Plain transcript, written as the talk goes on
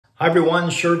Hi everyone,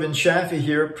 Shervin Shaffie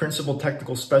here, Principal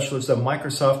Technical Specialist at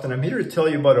Microsoft, and I'm here to tell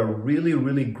you about a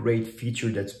really great feature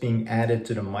that's being added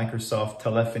to the Microsoft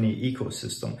telephony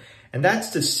ecosystem, and that's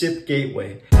the SIP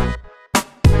gateway.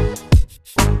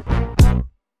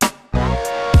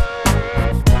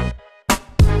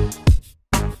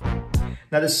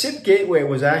 Now, the SIP gateway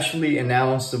was actually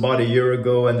announced about a year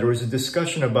ago, and there was a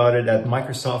discussion about it at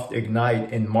Microsoft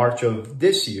Ignite in March of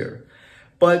this year.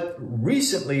 But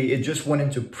recently, it just went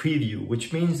into preview,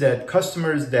 which means that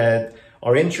customers that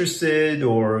are interested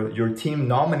or your team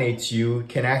nominates you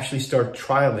can actually start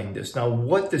trialing this. Now,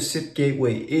 what the SIP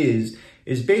gateway is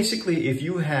basically if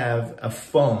you have a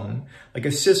phone, like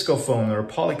a Cisco phone or a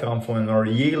Polycom phone or a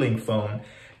Yealink phone,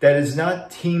 that is not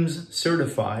Teams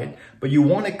certified, but you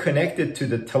want to connect it to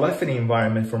the telephony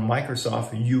environment from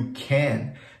Microsoft, you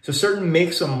can. So certain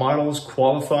makes and models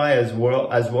qualify as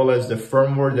well as the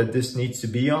firmware that this needs to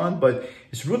be on, but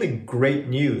it's really great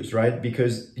news, right?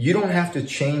 Because you don't have to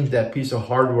change that piece of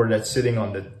hardware that's sitting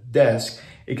on the desk.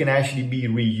 It can actually be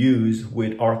reused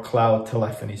with our cloud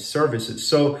telephony services.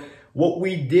 So what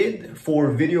we did for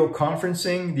video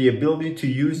conferencing, the ability to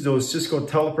use those Cisco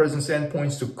telepresence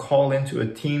endpoints to call into a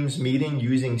Teams meeting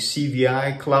using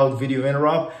CVI, Cloud Video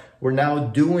Interop, we're now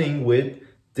doing with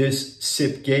this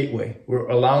SIP gateway. We're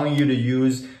allowing you to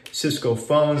use Cisco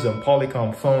phones and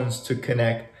Polycom phones to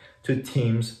connect to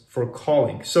Teams for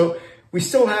calling. So we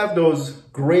still have those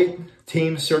great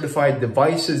Teams certified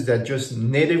devices that just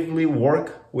natively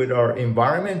work with our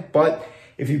environment. But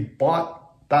if you bought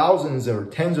thousands or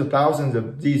tens of thousands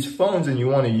of these phones and you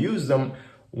want to use them,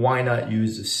 why not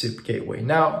use the SIP gateway?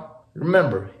 Now,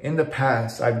 remember, in the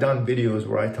past, I've done videos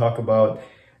where I talk about,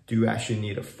 do you actually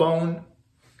need a phone?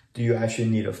 Do you actually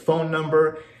need a phone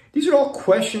number? These are all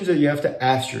questions that you have to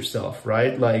ask yourself,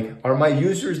 right? Like, are my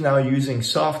users now using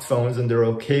soft phones and they're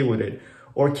okay with it?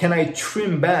 Or can I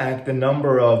trim back the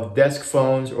number of desk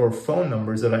phones or phone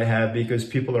numbers that I have because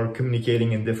people are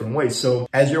communicating in different ways? So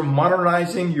as you're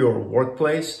modernizing your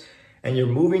workplace and you're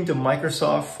moving to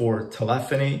Microsoft for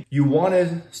telephony, you want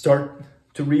to start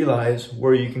to realize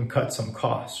where you can cut some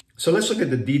costs. So let's look at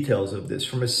the details of this.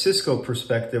 From a Cisco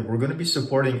perspective, we're going to be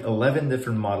supporting 11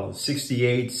 different models,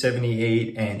 68,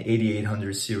 78, and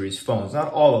 8800 series phones.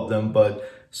 Not all of them, but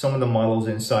some of the models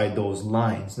inside those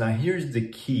lines. Now, here's the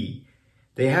key.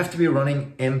 They have to be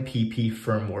running MPP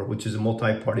firmware, which is a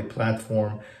multi-party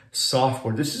platform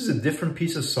software. This is a different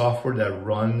piece of software that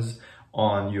runs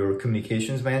on your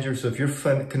communications manager. So if you're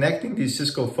connecting these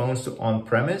Cisco phones to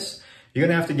on-premise, you're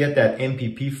going to have to get that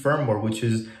MPP firmware, which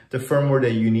is the firmware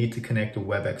that you need to connect to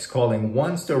WebEx calling.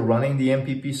 Once they're running the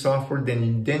MPP software,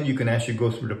 then you can actually go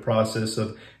through the process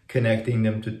of connecting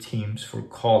them to Teams for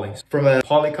calling. From a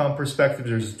Polycom perspective,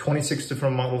 there's 26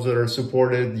 different models that are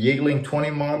supported, Yealink 20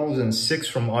 models, and 6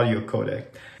 from Audiocodes.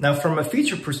 Now, from a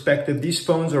feature perspective, these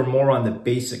phones are more on the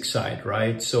basic side,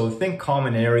 right? So think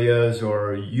common areas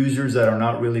or users that are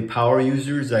not really power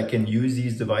users that can use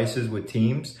these devices with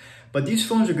Teams. But these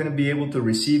phones are going to be able to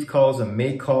receive calls and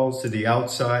make calls to the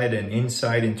outside and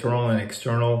inside, internal and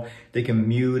external. They can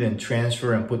mute and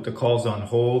transfer and put the calls on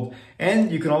hold.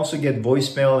 And you can also get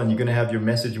voicemail, and you're going to have your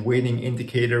message waiting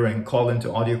indicator and call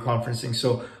into audio conferencing.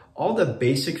 So all the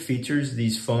basic features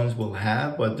these phones will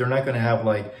have, but they're not going to have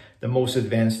like the most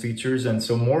advanced features. And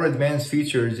so more advanced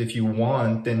features, if you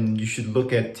want, then you should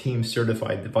look at Teams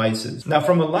certified devices. Now,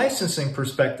 from a licensing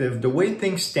perspective, the way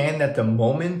things stand at the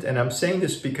moment, and I'm saying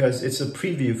this because it's a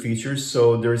preview feature,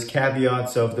 so there's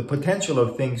caveats of the potential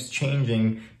of things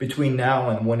changing between now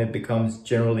and when it becomes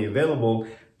generally available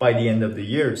by the end of the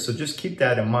year. So just keep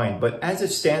that in mind. But as it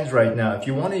stands right now, if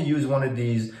you want to use one of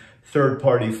these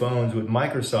third-party phones with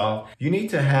Microsoft, you need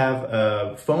to have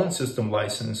a phone system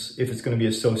license if it's going to be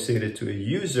associated to a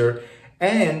user.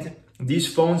 And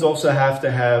these phones also have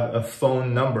to have a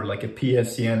phone number, like a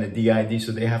PSTN, a DID,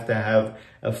 so they have to have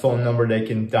a phone number they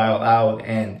can dial out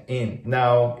and in.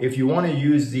 Now, if you want to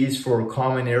use these for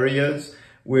common areas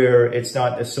where it's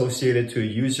not associated to a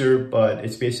user, but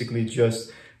it's basically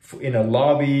just in a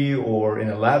lobby or in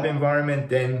a lab environment,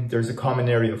 then there's a common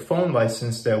area phone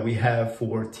license that we have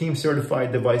for Team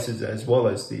certified devices as well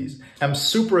as these. I'm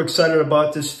super excited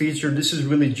about this feature. This is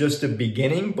really just the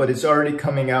beginning, but it's already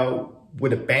coming out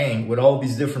with a bang with all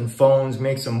these different phones,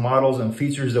 makes and models and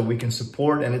features that we can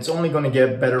support. And it's only going to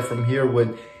get better from here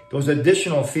with those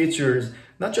additional features,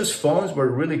 not just phones, but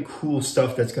really cool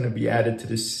stuff that's going to be added to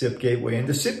the SIP gateway. And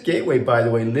the SIP gateway, by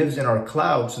the way, lives in our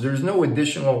cloud. So there's no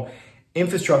additional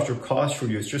infrastructure cost for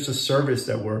you. It's just a service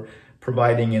that we're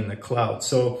providing in the cloud.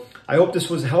 So I hope this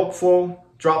was helpful.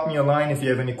 Drop me a line if you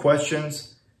have any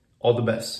questions. All the best.